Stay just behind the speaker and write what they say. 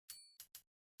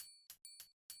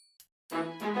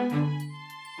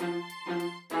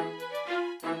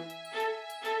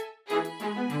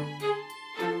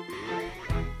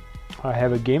I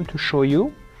have a game to show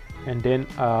you, and then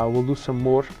we'll do some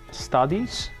more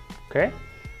studies. Okay,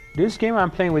 this game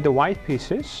I'm playing with the white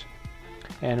pieces,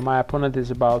 and my opponent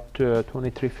is about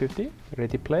 2350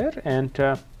 ready player,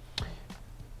 and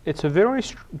it's a very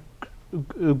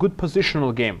good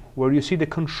positional game where you see the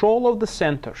control of the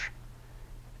center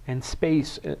and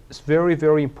space is very,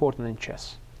 very important in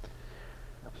chess.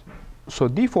 So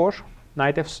d4,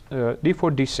 knight d4,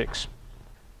 d6,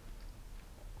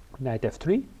 knight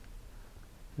f3,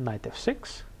 knight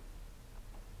f6,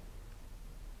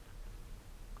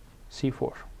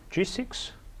 c4,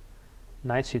 g6,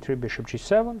 knight c3, bishop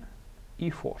g7,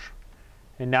 e4.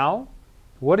 And now,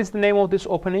 what is the name of this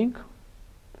opening?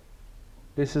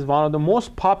 This is one of the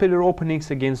most popular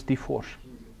openings against d4.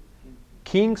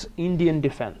 King's Indian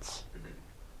defense.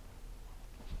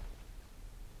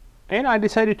 And I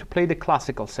decided to play the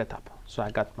classical setup. So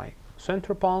I got my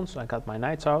center pawns, I got my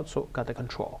knights out, so got the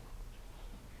control.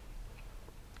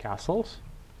 Castles.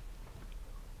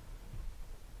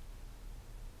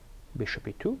 Bishop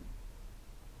e2.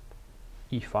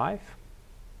 e5.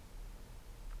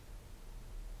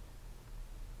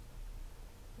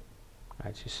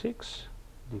 Knight c6.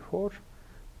 d4,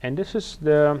 and this is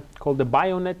called the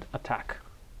bayonet attack.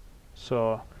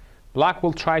 So black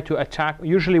will try to attack,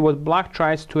 usually what black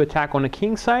tries to attack on the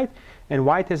king side, and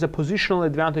white has a positional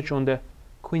advantage on the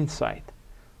queen side.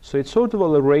 So it's sort of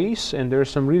a race, and there are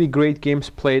some really great games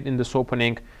played in this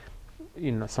opening.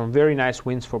 You know, some very nice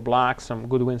wins for black, some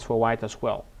good wins for white as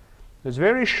well. It's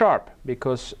very sharp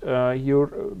because you're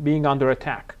being under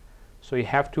attack, so you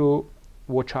have to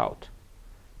watch out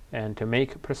and to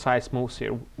make precise moves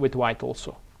here with white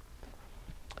also.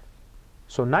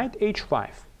 So knight h5.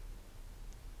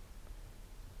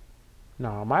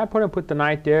 Now my opponent put the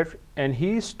knight there, and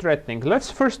he's threatening.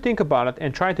 Let's first think about it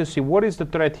and try to see what is the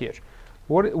threat here.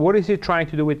 What is he trying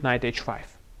to do with knight h5?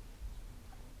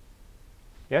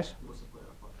 Yes?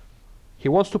 He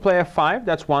wants to play f5,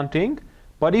 that's one thing.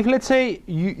 But if, let's say,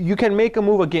 you can make a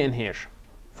move again here,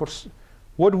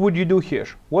 what would you do here?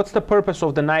 What's the purpose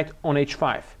of the knight on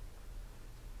h5?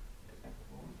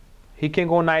 He can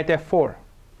go knight f4.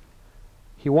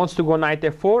 He wants to go knight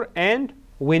f4 and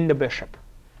win the bishop.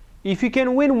 If you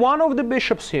can win one of the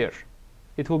bishops here,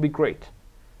 it will be great.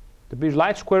 The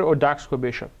light square or dark square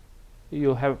bishop,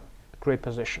 you'll have a great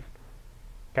position.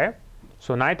 Okay?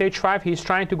 So knight h5, he's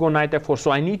trying to go knight f4. So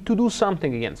I need to do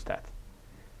something against that.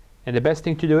 And the best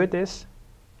thing to do it is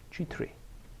g3,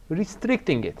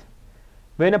 restricting it.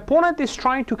 When an opponent is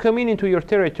trying to come into your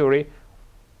territory,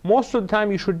 most of the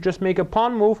time you should just make a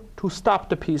pawn move to stop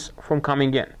the piece from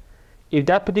coming in, if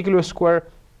that particular square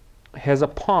has a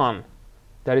pawn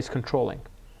that is controlling.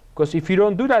 Because if you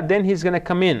don't do that, then he's going to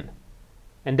come in,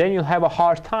 and then you'll have a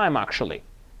hard time actually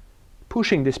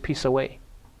pushing this piece away.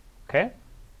 Okay?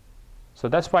 So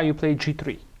that's why you play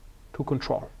g3, to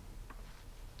control.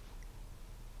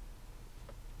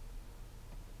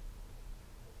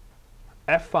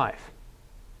 f5.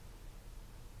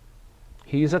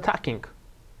 He is attacking.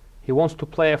 He wants to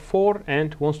play f4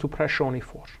 and wants to pressure on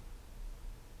e4.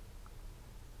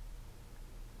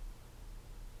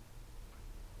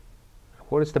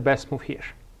 What is the best move here?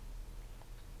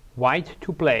 White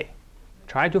to play.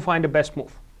 Try to find the best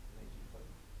move.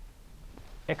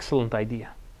 Excellent idea.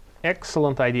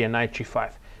 Excellent idea, knight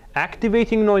g5.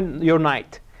 Activating your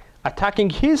knight. Attacking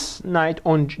his knight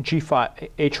on g5,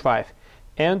 h5.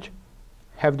 And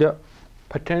have the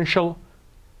potential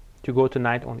to go to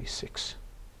knight on e6.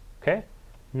 Okay?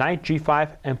 Knight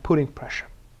g5 and putting pressure.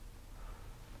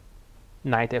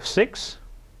 Knight f6.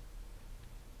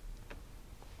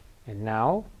 And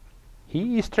now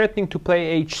he is threatening to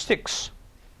play h6.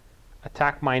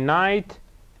 Attack my knight,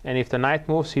 and if the knight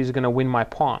moves, he's going to win my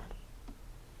pawn.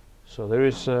 So there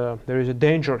is a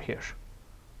danger here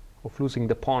of losing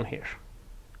the pawn here.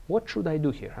 What should I do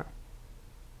here? Huh?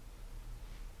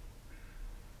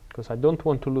 Because I don't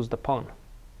want to lose the pawn.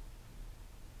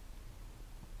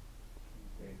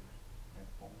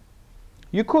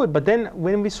 You could, but then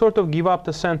when we sort of give up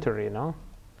the center, you know,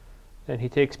 then he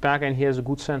takes back and he has a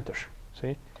good center.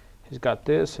 See, he's got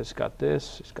this, he's got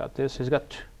this, he's got this, he's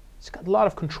got a lot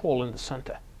of control in the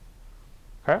center.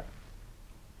 Okay.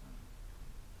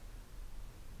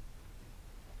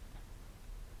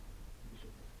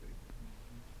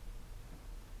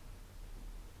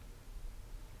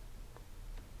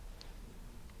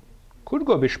 Could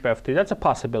go bishop f3, that's a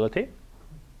possibility.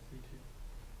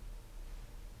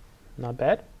 Not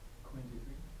bad.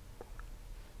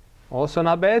 Also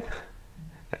not bad.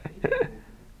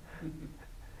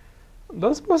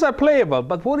 Those moves are playable,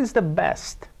 but what is the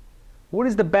best? What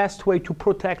is the best way to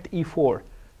protect e4?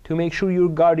 To make sure you're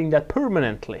guarding that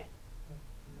permanently?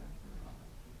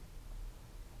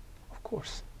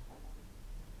 course.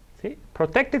 See,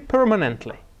 protected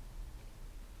permanently.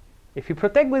 If you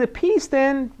protect with a piece,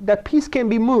 then that piece can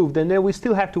be moved, and then we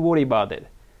still have to worry about it.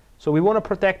 So we want to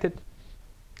protect it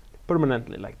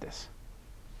permanently like this.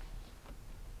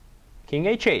 King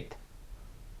h8.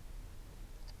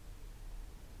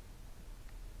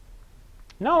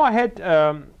 Now I had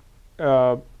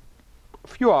a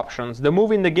few options. The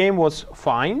move in the game was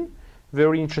fine,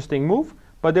 very interesting move,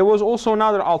 but there was also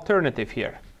another alternative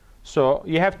here. So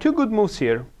you have two good moves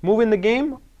here, move in the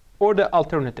game or the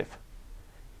alternative.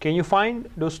 Can you find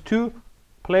those two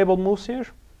playable moves here?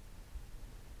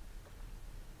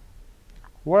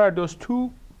 What are those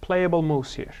two playable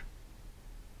moves here?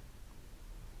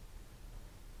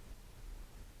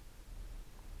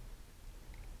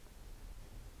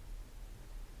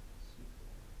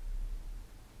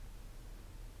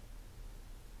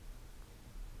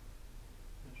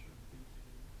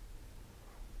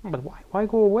 But why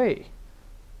go away?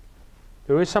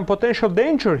 There is some potential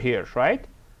danger here, right?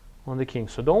 On the king.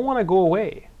 So don't want to go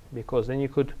away, because then you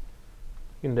could,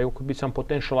 there could be some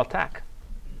potential attack.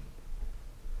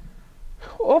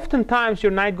 Oftentimes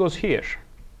your knight goes here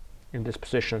in these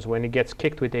positions when he gets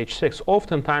kicked with h6.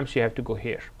 Oftentimes you have to go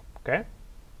here. Okay?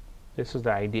 This is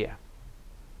the idea.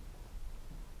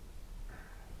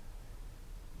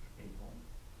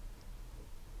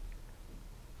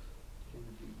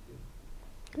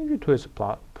 King g2 is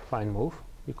a fine move.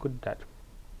 You could do that.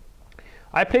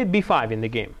 I played b5 in the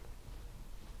game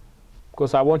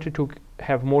because I wanted to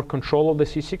have more control of the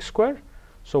c6 square.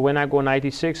 So when I go knight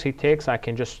e6, he takes, I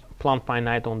can just plant my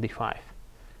knight on d5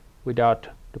 without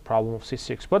the problem of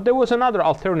c6. But there was another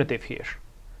alternative here.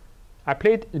 I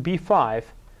played b5,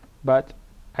 but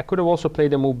I could have also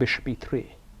played the move bishop e3.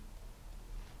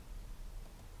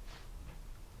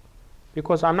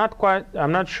 Because I'm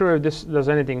not sure if this does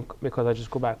anything, because I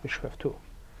just go back bishop f2.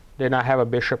 Then I have a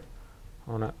bishop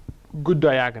on a good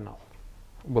diagonal.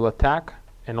 Will attack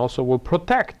and also will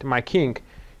protect my king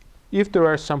if there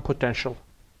are some potential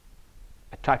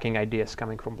attacking ideas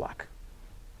coming from black.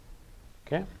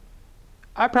 Okay?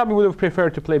 I probably would have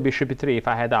preferred to play bishop e3 if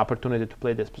I had the opportunity to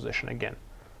play this position again.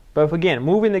 But again,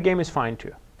 moving the game is fine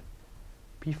too.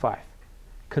 b5.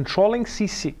 Controlling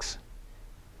c6.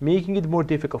 Making it more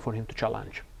difficult for him to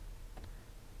challenge.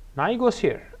 Now he goes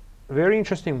here. Very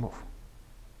interesting move.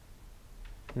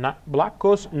 Black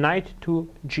goes knight to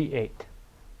g8.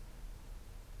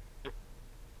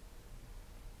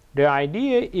 The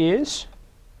idea is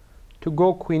to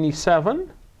go queen e7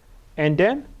 and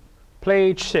then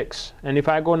play h6. And if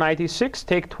I go knight e6,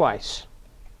 take twice.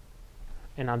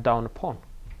 And I'm down a pawn.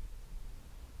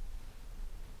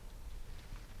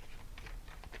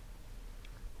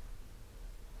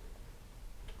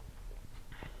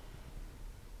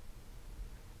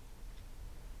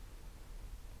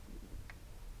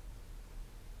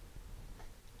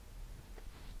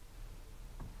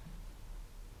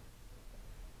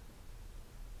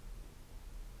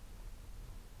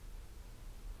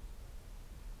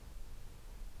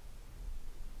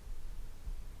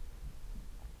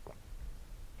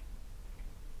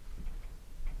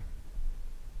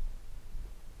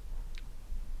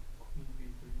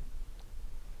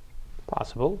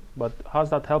 Possible, but how's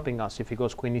that helping us if he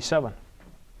goes queen e7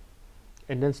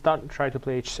 and then try to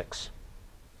play h6?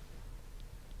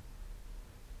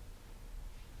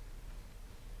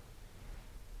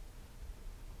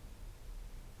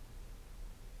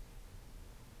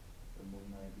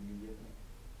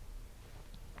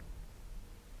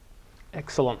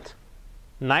 Excellent.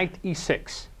 Knight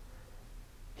e6.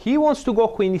 He wants to go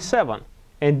queen e7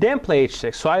 and then play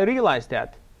h6, so I realized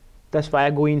that. That's why I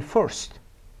go in first.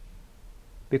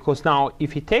 Because now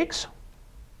if he takes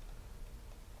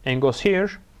and goes here,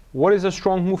 what is a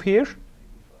strong move here?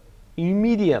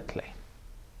 Immediately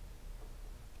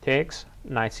takes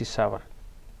knight c7.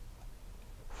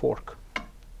 Fork.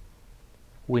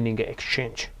 Winning the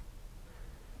exchange.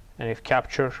 And if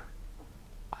capture,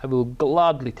 I will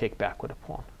gladly take back with a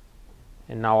pawn.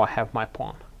 And now I have my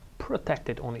pawn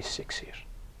protected on e6 here.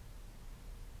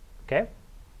 Okay?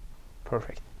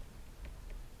 Perfect.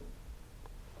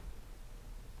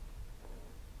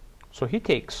 So he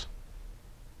takes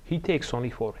on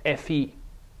e4, fe.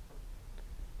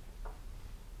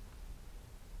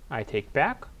 I take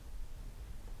back,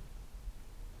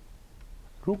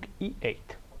 rook e8.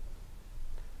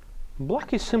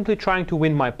 Black is simply trying to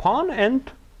win my pawn and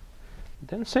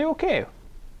then say, okay,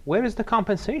 where is the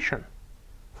compensation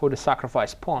for the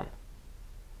sacrificed pawn?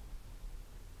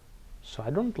 So I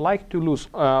don't like to lose.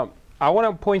 I want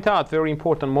to point out a very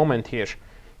important moment here.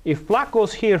 If black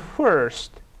goes here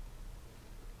first,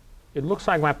 it looks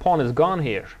like my pawn is gone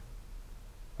here.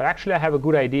 But actually I have a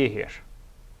good idea here.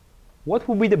 What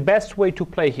would be the best way to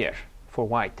play here for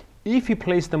white? If he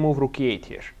plays the move rook e8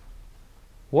 here,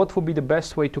 what would be the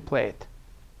best way to play it?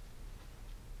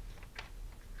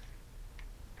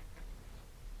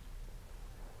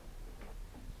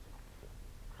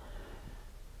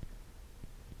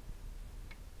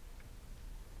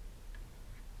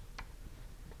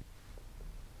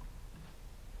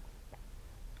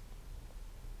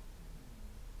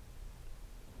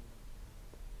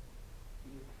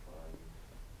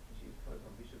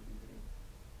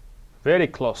 Very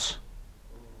close.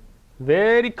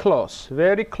 Very close.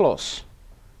 Very close.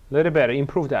 A little better.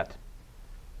 Improve that.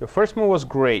 Your first move was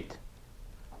great,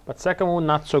 but second move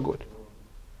not so good.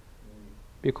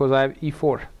 Because I have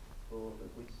e4.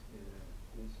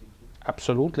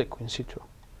 Absolutely, queen c2.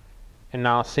 And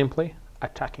now simply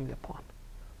attacking the pawn.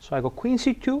 So I go queen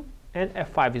c2 and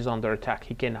f5 is under attack.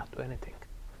 He cannot do anything.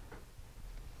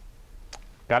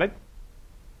 Got it?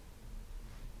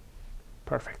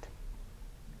 Perfect.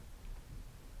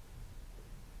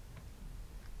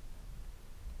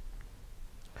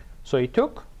 So he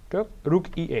took rook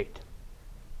e8.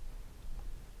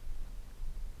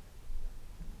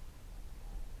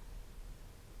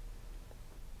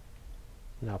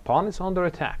 Now pawn is under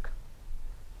attack.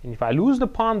 And if I lose the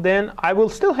pawn, then I will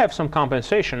still have some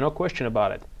compensation, no question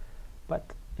about it. But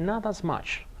not as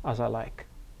much as I like.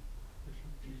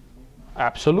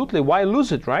 Absolutely. Why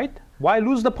lose it, right? Why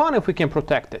lose the pawn if we can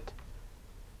protect it?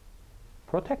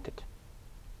 Protect it.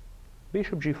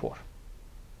 Bishop g4.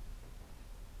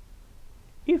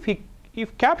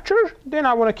 If capture, then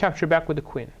I want to capture back with the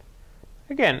queen.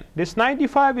 Again, this knight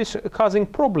d5 is causing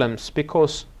problems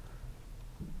because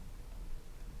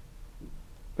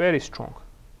very strong.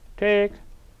 Take,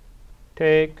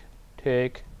 take,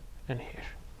 take, and here.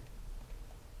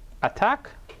 Attack,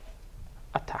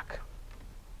 attack.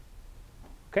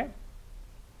 Okay?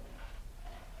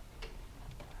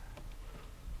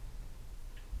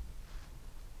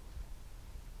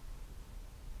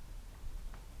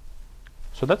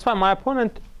 So that's why my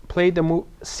opponent played the move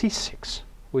c6,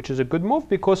 which is a good move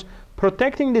because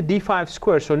protecting the d5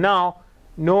 square. So now,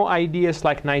 no ideas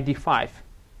like knight d5.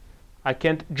 I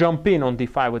can't jump in on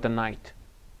d5 with a knight.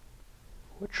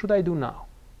 What should I do now?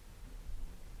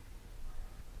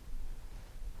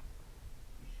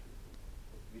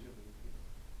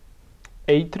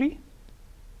 a3,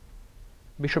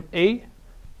 bishop a.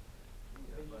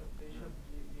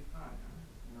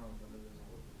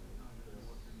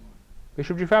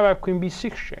 Bishop g5, I have queen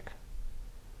b6 check.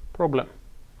 Problem.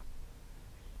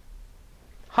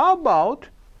 How about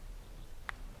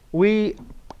we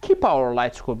keep our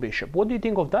light square bishop? What do you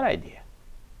think of that idea?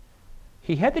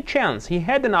 He had a chance, he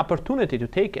had an opportunity to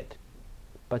take it,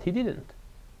 but he didn't.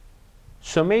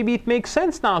 So maybe it makes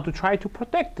sense now to try to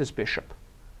protect this bishop.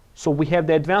 So we have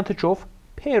the advantage of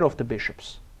pair of the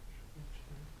bishops.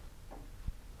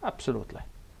 Absolutely.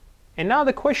 And now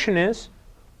the question is,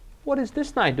 what is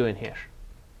this knight doing here?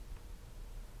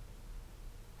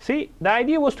 See, the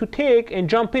idea was to take and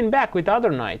jump in back with the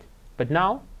other knight. But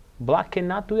now, black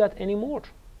cannot do that anymore.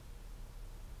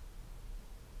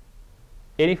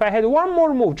 And if I had one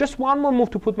more move, just one more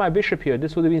move to put my bishop here,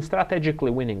 this would have been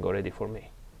strategically winning already for me.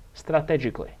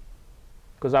 Strategically.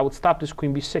 Because I would stop this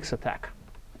queen b6 attack.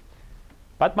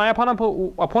 But my opponent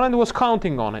was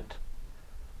counting on it.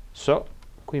 So,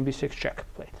 queen b6 check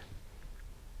played.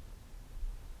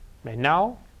 And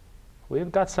now,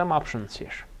 we've got some options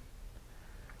here.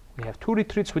 We have two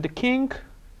retreats with the king.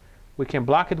 We can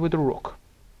block it with the rook.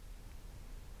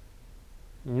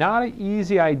 Not an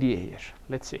easy idea here.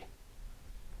 Let's see.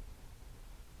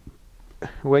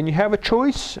 When you have a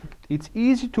choice, it's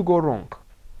easy to go wrong.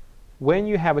 When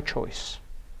you have a choice.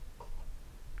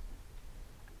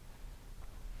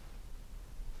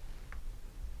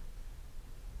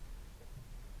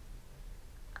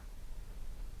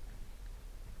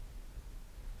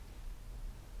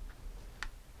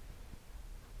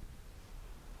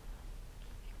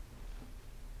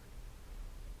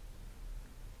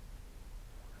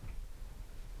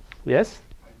 Yes?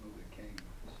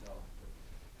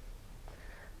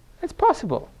 It's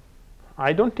possible.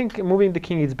 I don't think moving the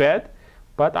king is bad,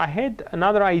 but I had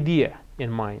another idea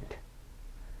in mind.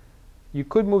 You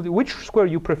could move, which square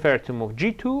you prefer to move,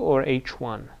 g2 or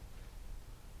h1?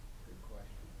 Good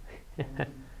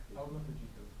question. I would move to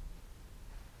g2.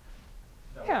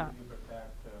 That Yeah. would give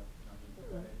protect, you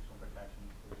know, additional protection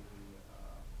for the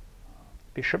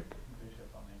Bishop?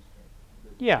 bishop on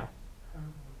h3. Yeah.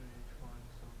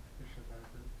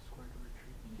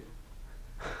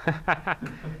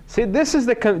 See, this is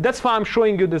that's why I'm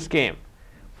showing you this game.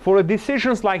 For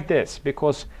decisions like this,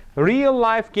 because Real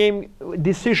life game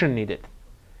decision needed.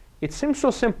 It seems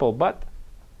so simple, but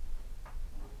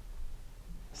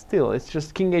still, it's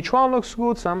just king h1 looks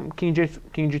good, some king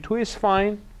g2 is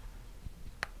fine.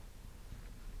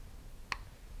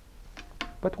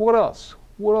 But what else?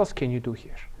 What else can you do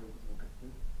here?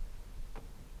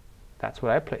 That's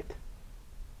what I played.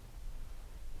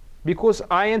 Because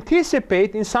I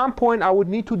anticipate in some point I would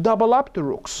need to double up the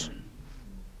rooks.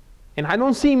 And I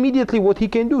don't see immediately what he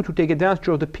can do to take advantage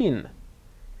of the pin.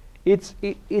 It's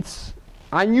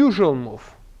unusual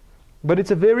move, but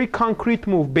it's a very concrete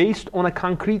move based on a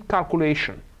concrete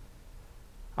calculation.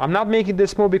 I'm not making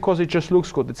this move because it just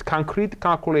looks good. It's concrete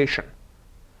calculation.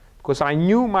 Because I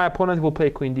knew my opponent will play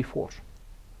queen d4.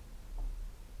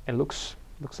 And looks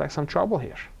like some trouble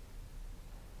here.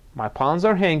 My pawns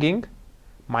are hanging.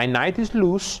 My knight is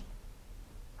loose.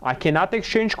 I cannot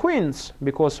exchange queens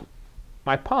because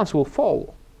my pawns will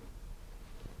fall.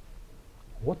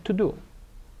 What to do?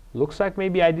 Looks like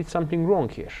maybe I did something wrong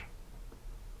here.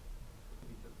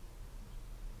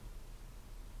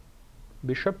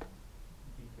 Bishop.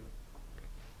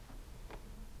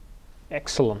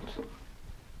 Excellent.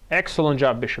 Excellent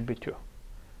job, bishop b2.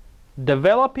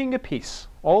 Developing a piece.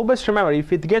 Always remember,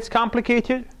 if it gets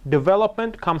complicated,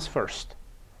 development comes first.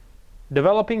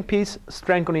 Developing piece,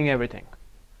 strengthening everything.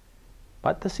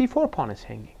 But the c4 pawn is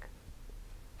hanging.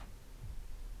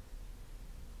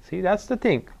 See, that's the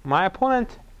thing. My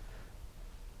opponent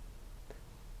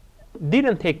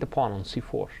didn't take the pawn on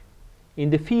c4 in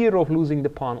the fear of losing the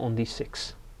pawn on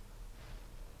d6.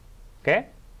 Okay?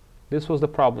 This was the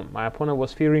problem. My opponent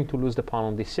was fearing to lose the pawn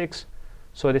on d6,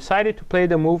 so I decided to play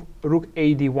the move rook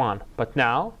a d1. But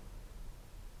now,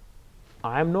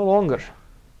 I am no longer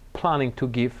planning to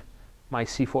give my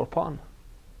c4 pawn.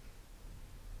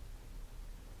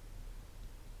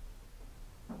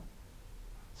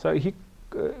 So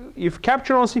if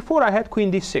capture on c4, I had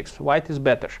queen d6. White is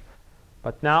better.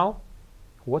 But now,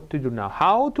 what to do now?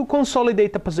 How to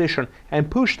consolidate the position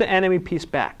and push the enemy piece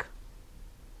back?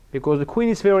 Because the queen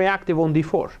is very active on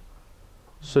d4.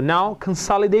 So now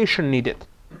consolidation needed.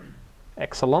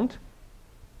 Excellent.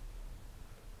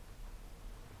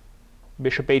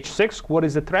 Bishop h6, what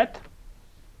is the threat?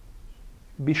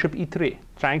 Bishop e3,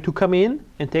 trying to come in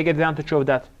and take advantage of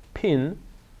that pin.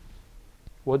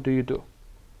 What do you do?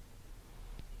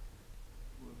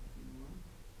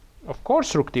 Of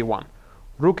course, rook d1.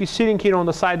 Rook is sitting here on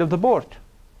the side of the board.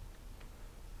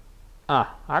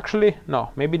 Actually,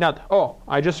 no, maybe not. Oh,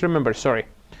 I just remembered, sorry.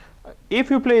 If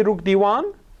you play rook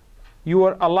d1, you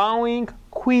are allowing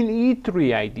queen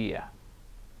e3 idea.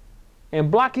 And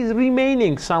black is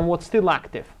remaining somewhat still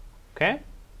active, okay?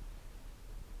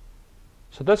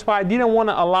 So that's why I didn't want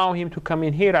to allow him to come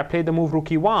in here. I played the move rook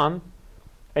e1,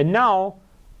 and now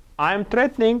I'm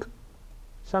threatening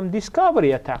some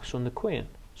discovery attacks on the queen.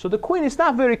 So the queen is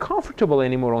not very comfortable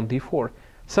anymore on d4.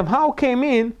 Somehow came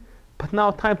in, but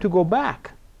now time to go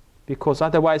back, because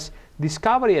otherwise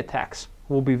discovery attacks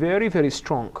will be very, very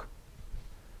strong.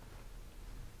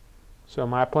 So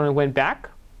my opponent went back.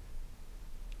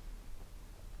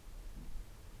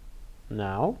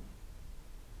 Now,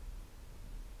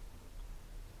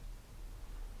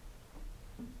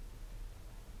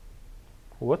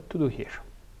 what to do here?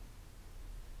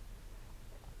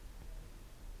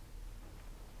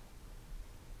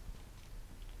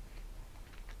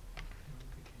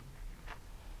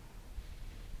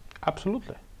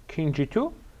 Absolutely. King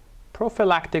g2,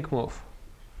 prophylactic move.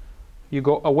 You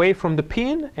go away from the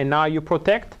pin, and now you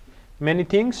protect many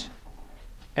things,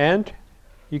 and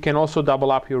you can also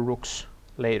double up your rooks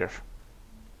later.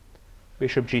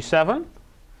 Bishop g7.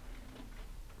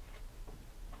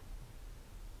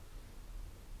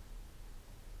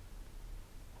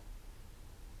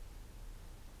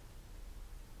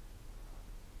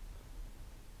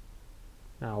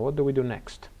 Now, what do we do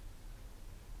next?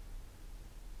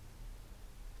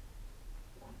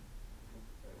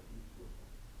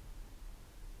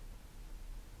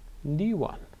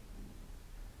 d1.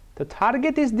 The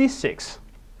target is d6.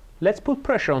 Let's put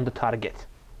pressure on the target.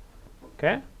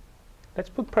 Okay? Let's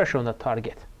put pressure on the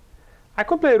target. I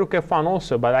could play rook f1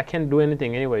 also, but I can't do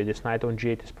anything anyway. This knight on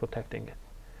g8 is protecting it.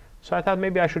 So I thought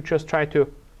maybe I should just try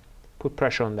to put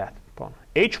pressure on that pawn.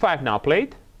 h5 now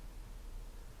played.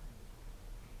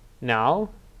 Now,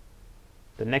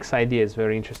 the next idea is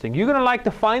very interesting. You're going to like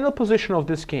the final position of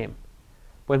this game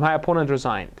when my opponent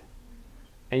resigned.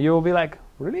 And you will be like,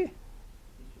 really?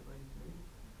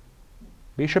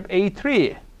 Bishop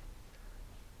a3.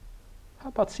 How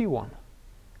about c1?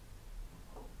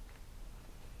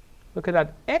 Look at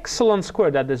that excellent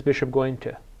square that this bishop going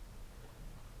to.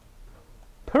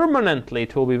 Permanently,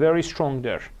 it will be very strong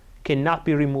there. cannot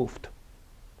be removed.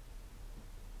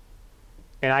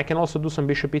 And I can also do some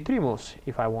bishop e3 moves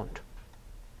if I want.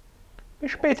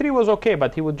 Bishop a3 was okay,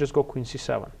 but he would just go queen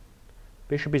c7.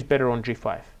 Bishop is better on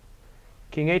g5.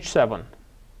 King h7.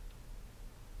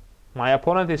 My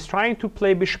opponent is trying to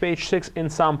play bishop h6 in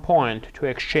some point to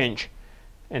exchange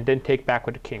and then take back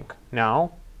with the king.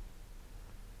 Now,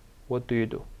 what do you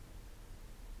do?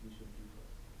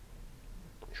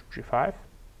 Bishop g5.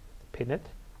 Pin it.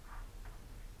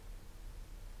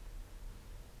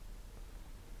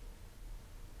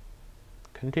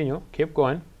 Continue. Keep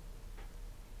going.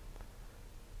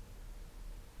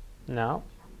 Now,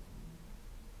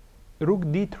 rook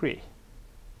d3.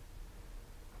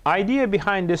 Idea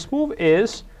behind this move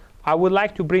is I would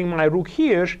like to bring my rook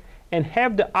here and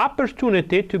have the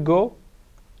opportunity to go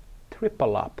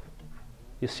triple up.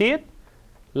 You see it?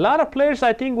 A lot of players,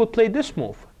 I think, would play this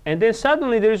move. And then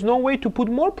suddenly there is no way to put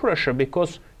more pressure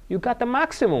because you got the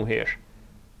maximum here.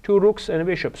 2 rooks and a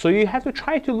bishop. So you have to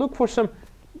try to look for some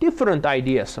different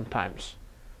ideas sometimes.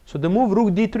 So the move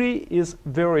rook d3 is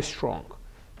very strong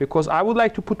because I would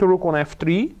like to put a rook on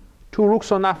f3, 2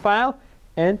 rooks on that file,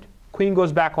 and queen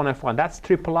goes back on f1. That's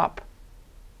triple up.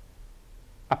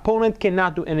 Opponent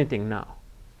cannot do anything now.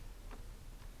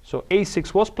 So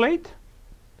a6 was played.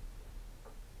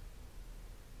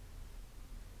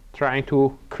 Trying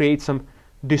to create some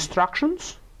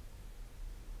distractions.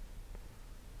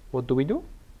 What do we do?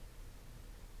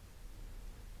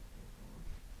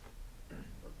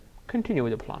 Continue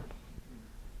with the plan.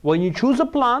 When you choose a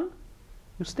plan,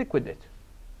 you stick with it.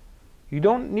 You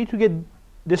don't need to get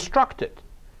distracted.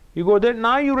 You go there,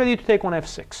 now you're ready to take on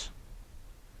f6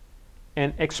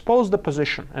 and expose the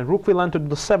position, and rook will enter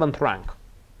the 7th rank.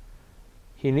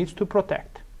 He needs to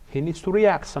protect. He needs to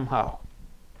react somehow.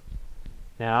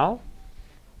 Now,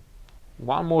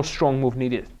 one more strong move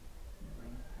needed.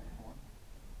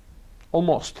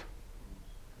 Almost.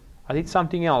 I did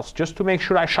something else just to make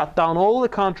sure I shut down all the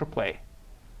counterplay.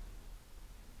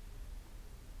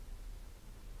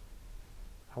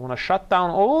 I want to shut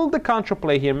down all the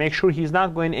counterplay here, make sure he's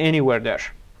not going anywhere there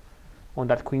on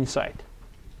that queen side.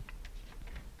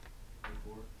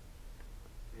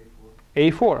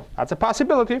 A4. That's a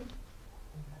possibility.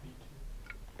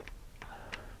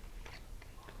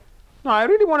 No, I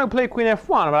really want to play queen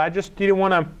f1, but I just didn't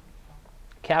want to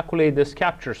calculate these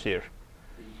captures here.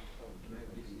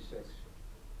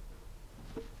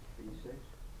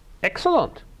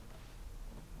 Excellent.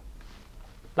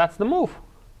 That's the move.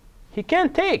 He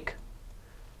can't take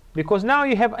because now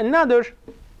you have another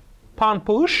pawn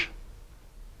push.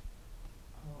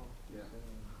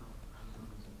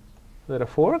 Let a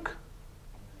fork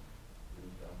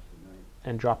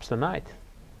and drops the knight.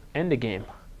 End the game.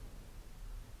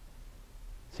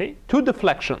 See, 2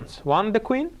 deflections. One the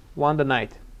queen, one the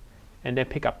knight. And then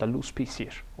pick up the loose piece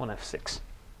here on f6.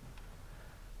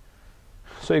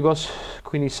 So he goes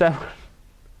queen e7.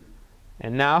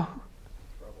 And now,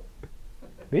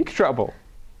 big trouble.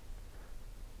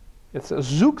 It's a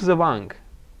Zugzwang.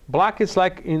 Black is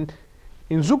like in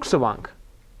Zugzwang.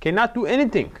 Cannot do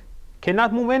anything.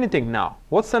 Cannot move anything now.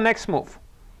 What's the next move?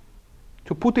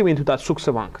 To put him into that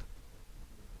Zugzwang.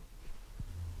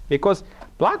 Because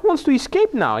black wants to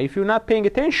escape now. If you're not paying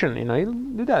attention, you know, he'll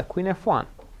do that. Queen f1.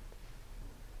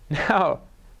 Now,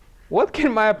 what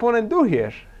can my opponent do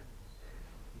here?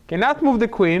 Cannot move the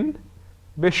queen,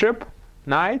 bishop,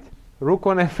 knight, rook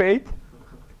on f8.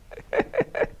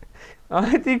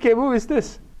 Only thing he can move is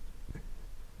this.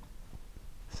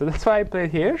 So that's why I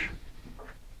played here.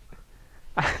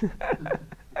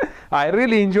 I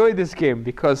really enjoy this game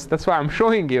because that's why I'm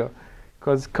showing you.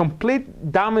 Because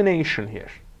complete domination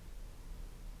here.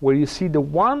 Where you see the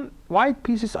white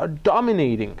pieces are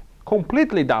dominating,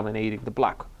 completely dominating the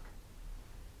black.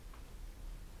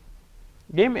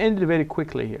 Game ended very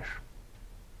quickly here.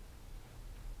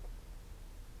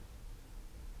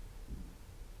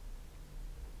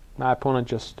 My opponent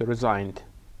just resigned.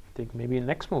 I think maybe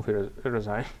next move he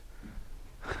resigned.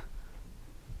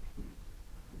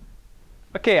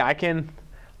 Okay, I can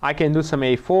do some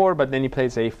a4, but then he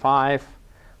plays a5.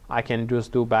 I can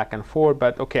just do back and forth,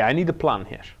 but okay, I need a plan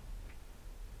here.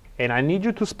 And I need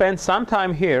you to spend some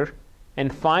time here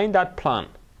and find that plan.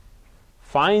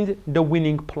 Find the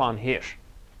winning plan here.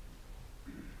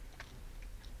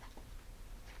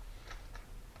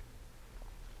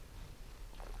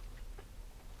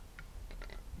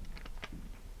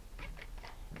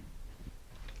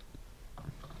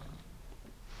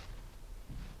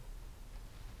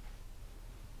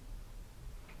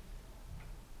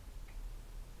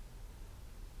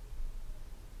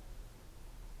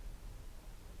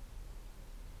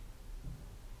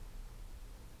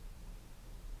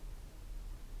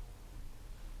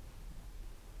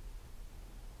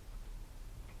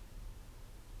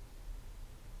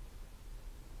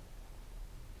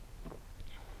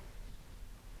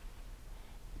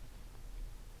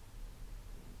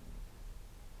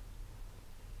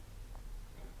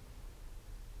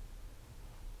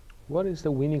 What is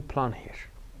the winning plan here?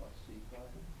 C5.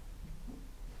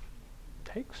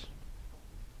 Takes.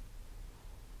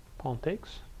 Pawn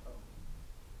takes.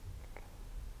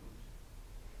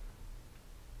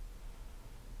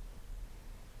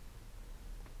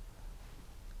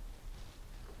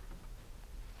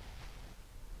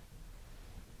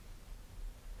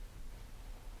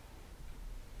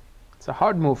 It's a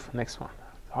hard move, next one.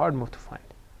 It's a hard move to find.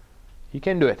 You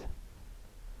can do it.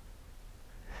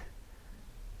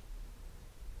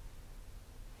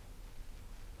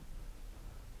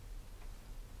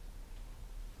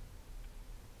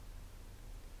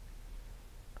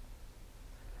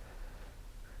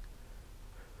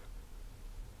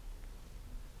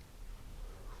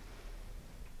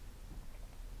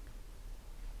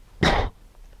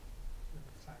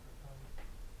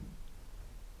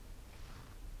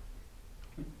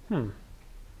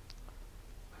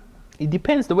 It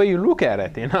depends the way you look at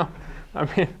it, you know. I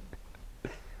mean,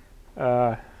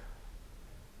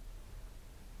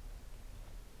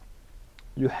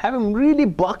 you have him really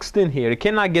boxed in here. You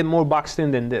cannot get more boxed in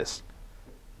than this.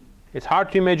 It's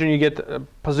hard to imagine you get a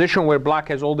position where black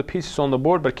has all the pieces on the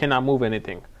board but cannot move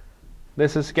anything.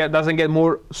 This is doesn't get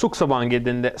more suksavangit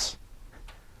than this.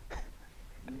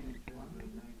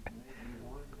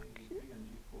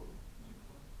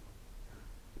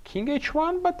 King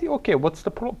h1, but okay, what's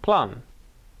the plan?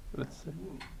 Let's see.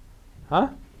 Huh?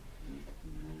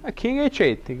 King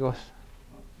h8, he goes.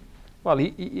 Well,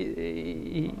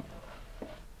 he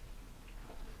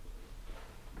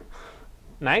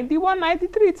 91,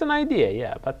 93, it's an idea,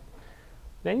 yeah, but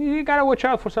then you gotta watch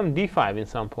out for some d5 in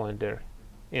some point there,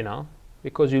 you know,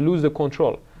 because you lose the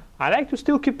control. I like to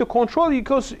still keep the control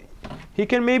because he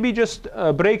can maybe just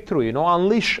break through, you know,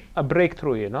 unleash a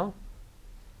breakthrough, you know.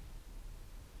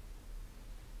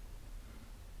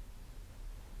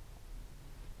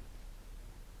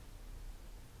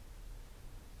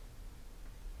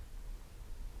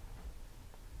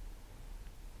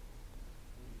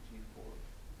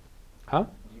 Huh?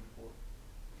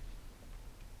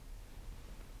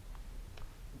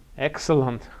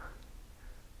 Excellent.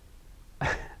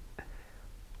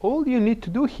 All you need to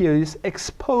do here is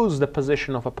expose the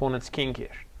position of opponent's king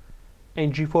here,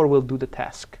 and g4 will do the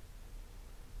task.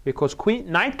 Because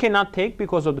knight cannot take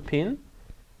because of the pin,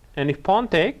 and if pawn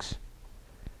takes,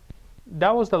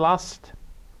 that was the last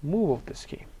move of this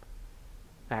game.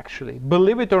 Actually,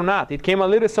 believe it or not, it came a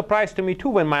little surprise to me too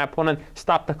when my opponent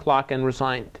stopped the clock and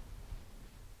resigned.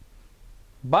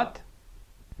 But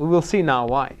we will see now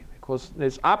why, because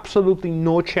there's absolutely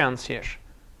no chance here,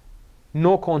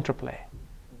 no counterplay.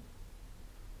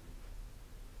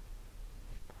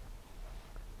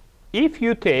 If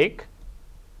you take,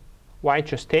 white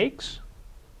just takes,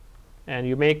 and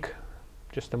you make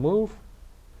just a move.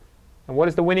 And what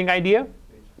is the winning idea?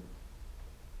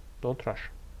 Don't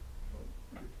rush.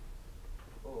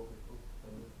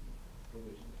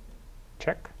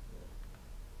 Check.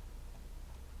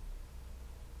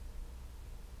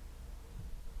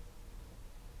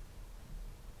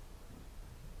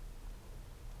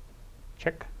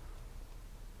 Check.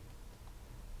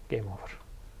 Game over.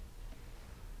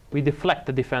 We deflect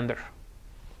the defender.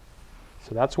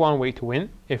 So that's one way to win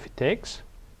if it takes.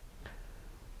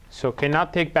 So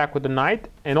cannot take back with the knight,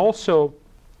 and also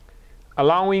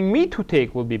allowing me to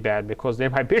take will be bad because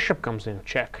then my bishop comes in.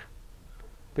 Check.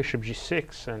 Bishop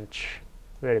g6 and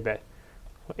very bad.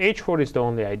 So h4 is the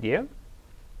only idea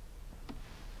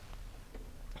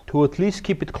to at least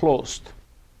keep it closed.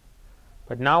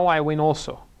 But now I win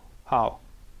also. How?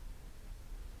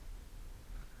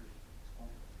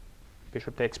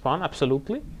 Bishop takes pawn,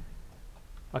 absolutely.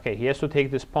 Okay, he has to take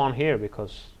this pawn here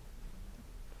because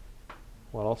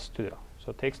what else to do?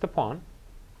 So takes the pawn.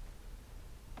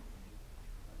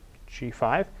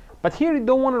 g5. But here you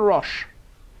don't want to rush.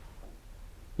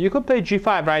 You could play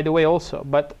g5 right away also,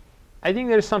 but I think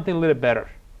there's something a little better.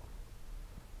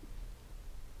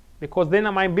 Because then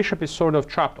my bishop is sort of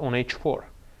trapped on h4.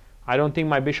 I don't think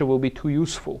my bishop will be too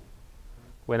useful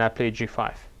when I play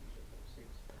g5.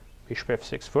 Bishop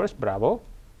f6 first, bravo.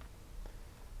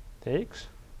 Takes.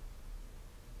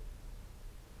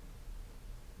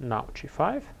 Now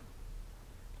g5.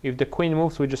 If the queen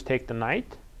moves, we just take the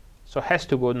knight. So has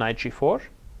to go knight g4.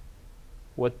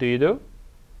 What do you do?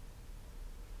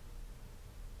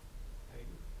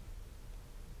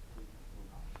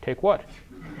 Take what?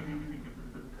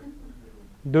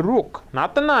 The rook,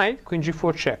 not the knight. Queen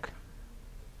g4 check.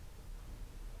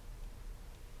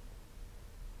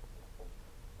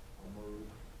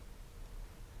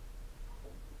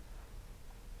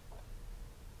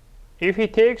 If he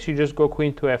takes, you just go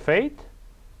queen to f8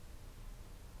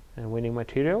 and winning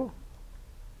material.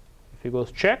 If he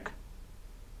goes check,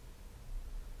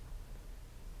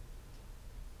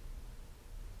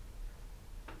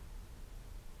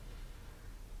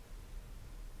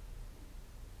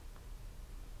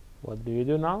 do you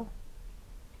do now?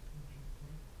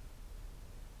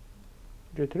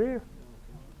 G3?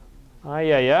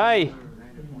 Ay, ay, ay.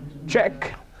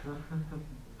 Check.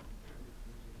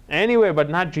 Anyway, but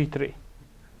not G3.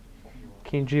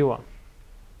 King G1.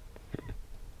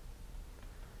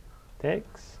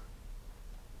 Takes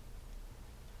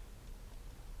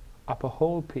up a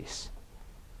whole piece.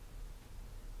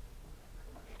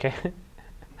 Okay?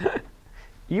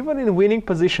 Even in winning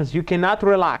positions, you cannot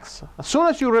relax. As soon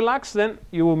as you relax, then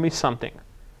you will miss something.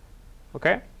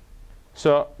 Okay?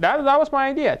 So that was my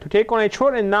idea, to take on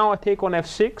H4, and now I take on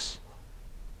F6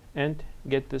 and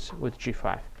get this with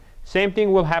G5. Same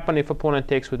thing will happen if opponent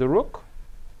takes with the rook.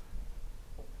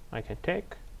 I can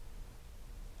take.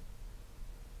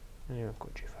 And you go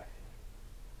G5.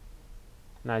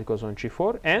 Now it goes on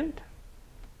G4, and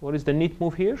what is the neat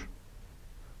move here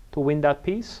to win that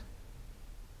piece?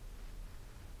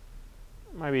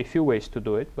 Might be a few ways to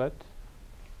do it, but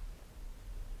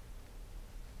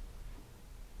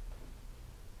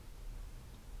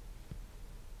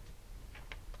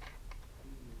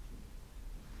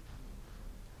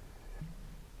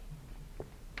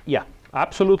yeah,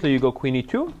 absolutely you go Queen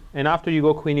E2, and after you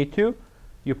go Queen E2,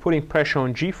 you're putting pressure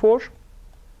on G4,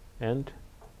 and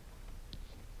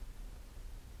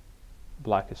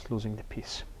black is losing the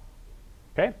piece.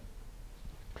 Okay?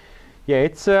 Yeah,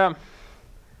 it's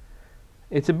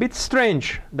a bit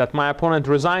strange that my opponent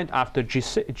resigned after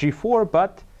G4,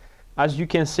 but as you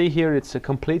can see here, it's a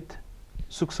complete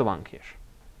Suksavang here.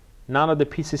 None of the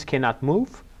pieces cannot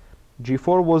move.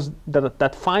 G4 was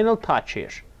that final touch here,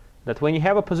 that when you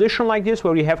have a position like this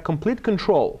where you have complete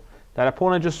control, that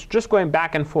opponent just going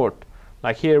back and forth,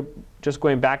 like here, just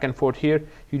going back and forth here,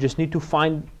 you just need to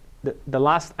find the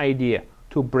last idea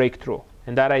to break through.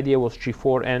 And that idea was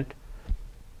G4, and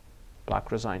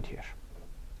black resigned here.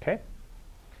 Okay?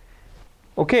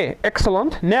 Okay,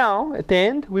 excellent. Now, at the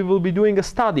end, we will be doing a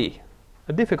study,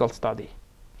 a difficult study.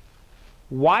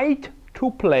 White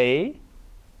to play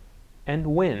and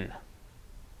win.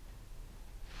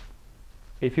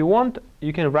 If you want,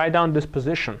 you can write down this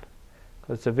position,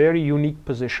 because it's a very unique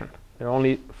position. There are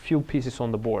only a few pieces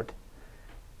on the board,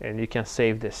 and you can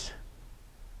save this.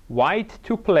 White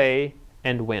to play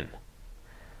and win.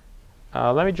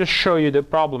 Let me just show you the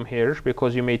problem here,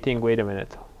 because you may think, wait a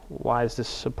minute, why is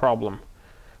this a problem?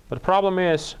 But the problem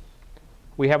is,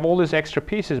 we have all these extra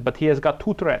pieces, but he has got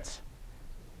two threats,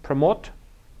 promote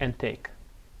and take.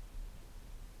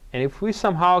 And if we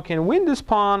somehow can win this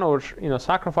pawn, or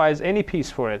sacrifice any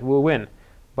piece for it, we'll win.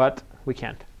 But we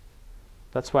can't.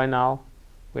 That's why now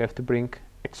we have to bring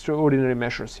extraordinary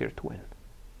measures here to win.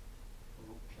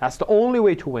 That's the only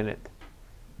way to win it.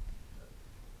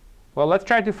 Well, let's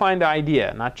try to find the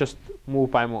idea, not just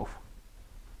move by move.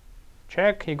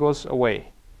 Check, he goes away.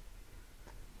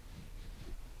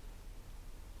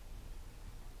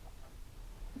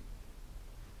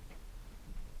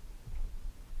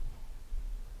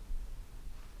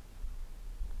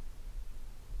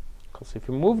 Because if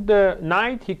you move the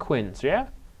knight, he queens, yeah?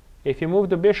 If you move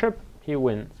the bishop, he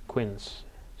queens.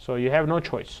 So you have no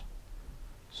choice.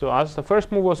 So as the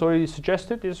first move was already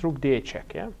suggested, is rook d8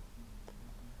 check, yeah?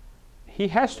 He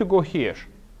has to go here,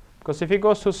 because if he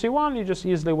goes to c1, you just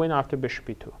easily win after bishop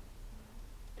e2.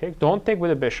 Okay? Don't take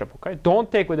with the bishop, okay?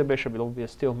 Don't take with the bishop, it will be a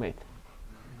stalemate.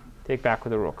 Take back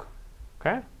with the rook,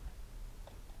 okay?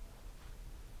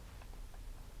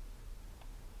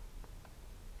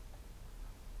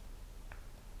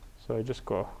 So you just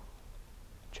go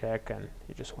check, and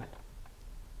you just win.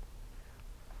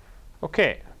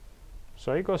 Okay,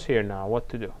 so he goes here now, what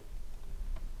to do?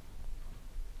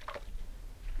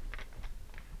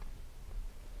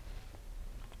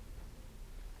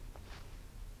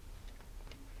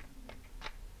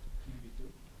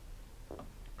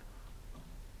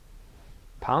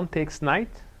 Pawn takes knight,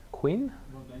 queen.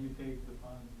 Well, then you take the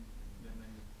pawn.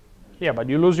 Yeah, but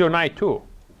you lose your knight too.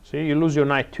 See, you lose your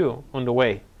knight too on the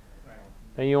way. Right.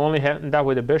 Then you only have that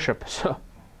with the bishop. So.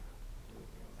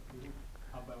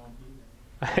 Up by 1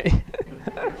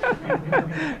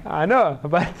 piece. I know,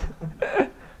 but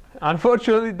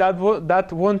unfortunately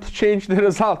that won't change the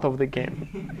result of the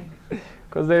game,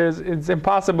 because it's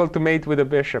impossible to mate with a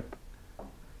bishop.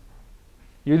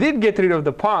 You did get rid of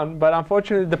the pawn, but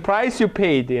unfortunately the price you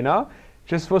paid,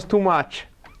 just was too much.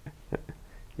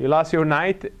 You lost your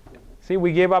knight. See,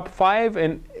 we gave up 5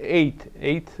 and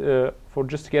 8 for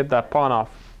just to get that pawn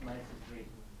off.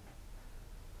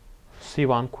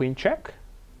 C1 queen check.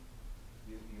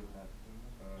 You have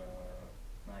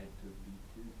knight to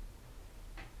b2.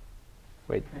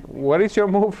 Wait, what is your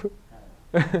move?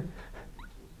 Rook d.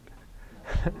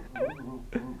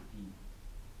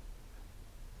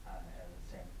 I have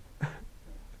the same.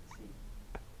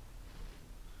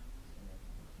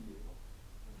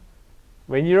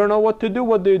 When you don't know what to do,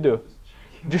 what do you do?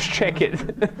 Just check it.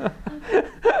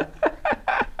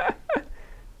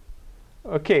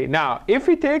 Okay, now if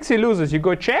he takes, he loses. You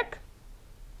go check.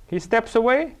 He steps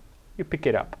away. You pick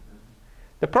it up.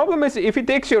 The problem is if he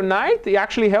takes your knight, he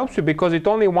actually helps you because it's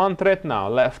only one threat now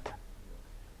left.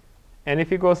 And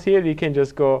if he goes here, you can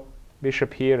just go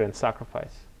bishop here and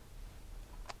sacrifice.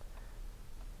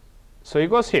 So he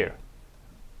goes here.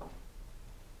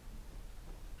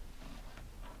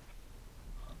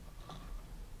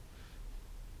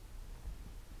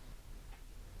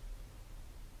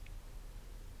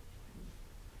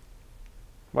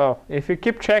 Well, if you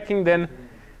keep checking, then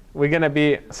we're going to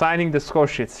be signing the score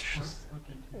sheets,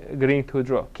 agreeing to a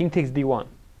draw. King takes d1.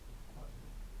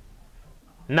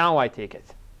 Now I take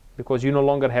it, because you no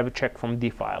longer have a check from d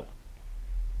file.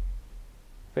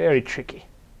 Very tricky.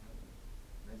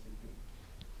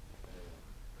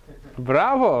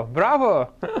 Bravo,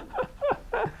 bravo.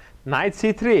 Knight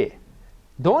c3.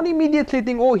 Don't immediately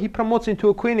think, oh, he promotes into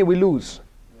a queen and we lose.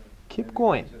 Keep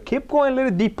going. Keep going a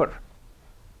little deeper.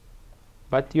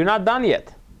 But you're not done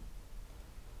yet.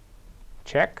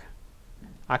 Check.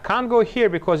 I can't go here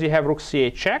because you have rook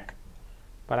c8 check,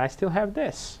 but I still have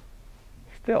this.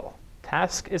 Still,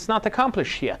 task is not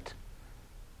accomplished yet.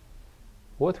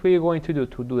 What were you going to do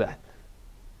that?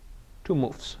 2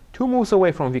 moves. 2 moves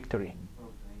away from victory.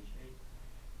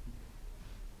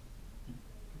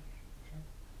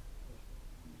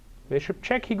 Bishop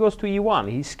check, he goes to e1.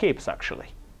 He escapes, actually.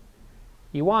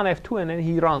 e1, f2, and then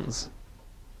he runs.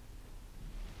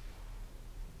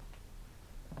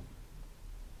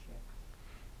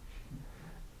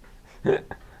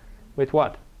 With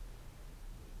what?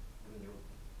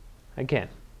 Again,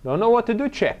 don't know what to do,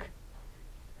 check.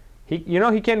 You know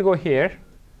he can't go here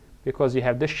because you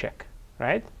have this check,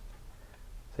 right?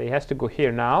 So he has to go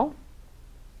here now.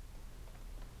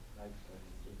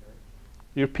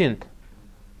 You're pinned.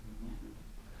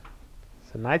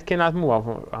 So knight cannot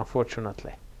move,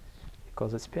 unfortunately,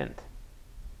 because it's pinned.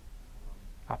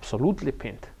 Absolutely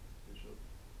pinned.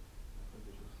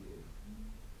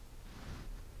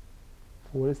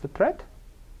 What is the threat?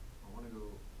 I want to go.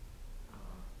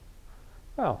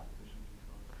 Well,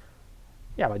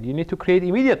 yeah, but you need to create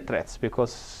immediate threats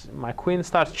because my queen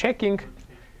starts checking.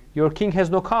 Your king has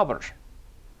no cover.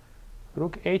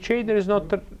 Rook h8, there is no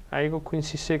threat. I go queen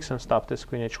c6 and stop this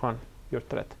queen h1. Your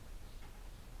threat.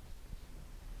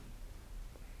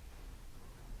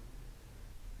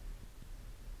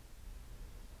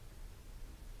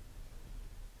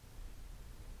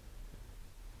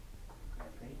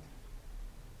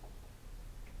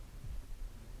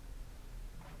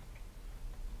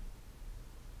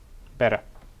 Better.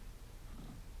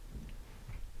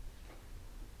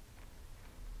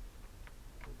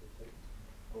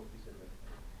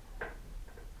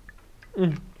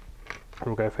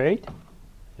 Rook f8.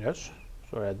 Yes.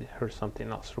 Sorry, I heard something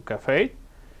else. Rook f8.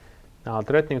 Now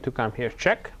threatening to come here.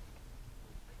 Check.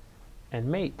 And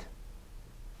mate.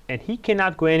 And he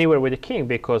cannot go anywhere with the king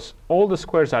because all the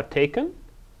squares are taken.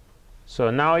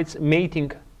 So now it's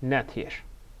mating net here.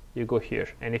 You go here.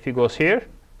 And if he goes here,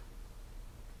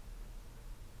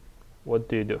 what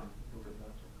do you do?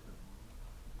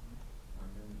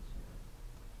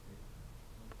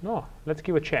 No, let's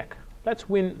give a check. Let's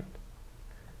win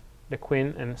the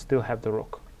queen and still have the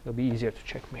rook. It'll be easier to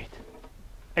checkmate.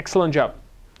 Excellent job.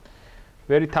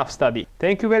 Very tough study.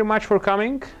 Thank you very much for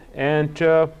coming, and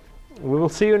we will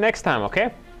see you next time,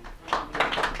 okay?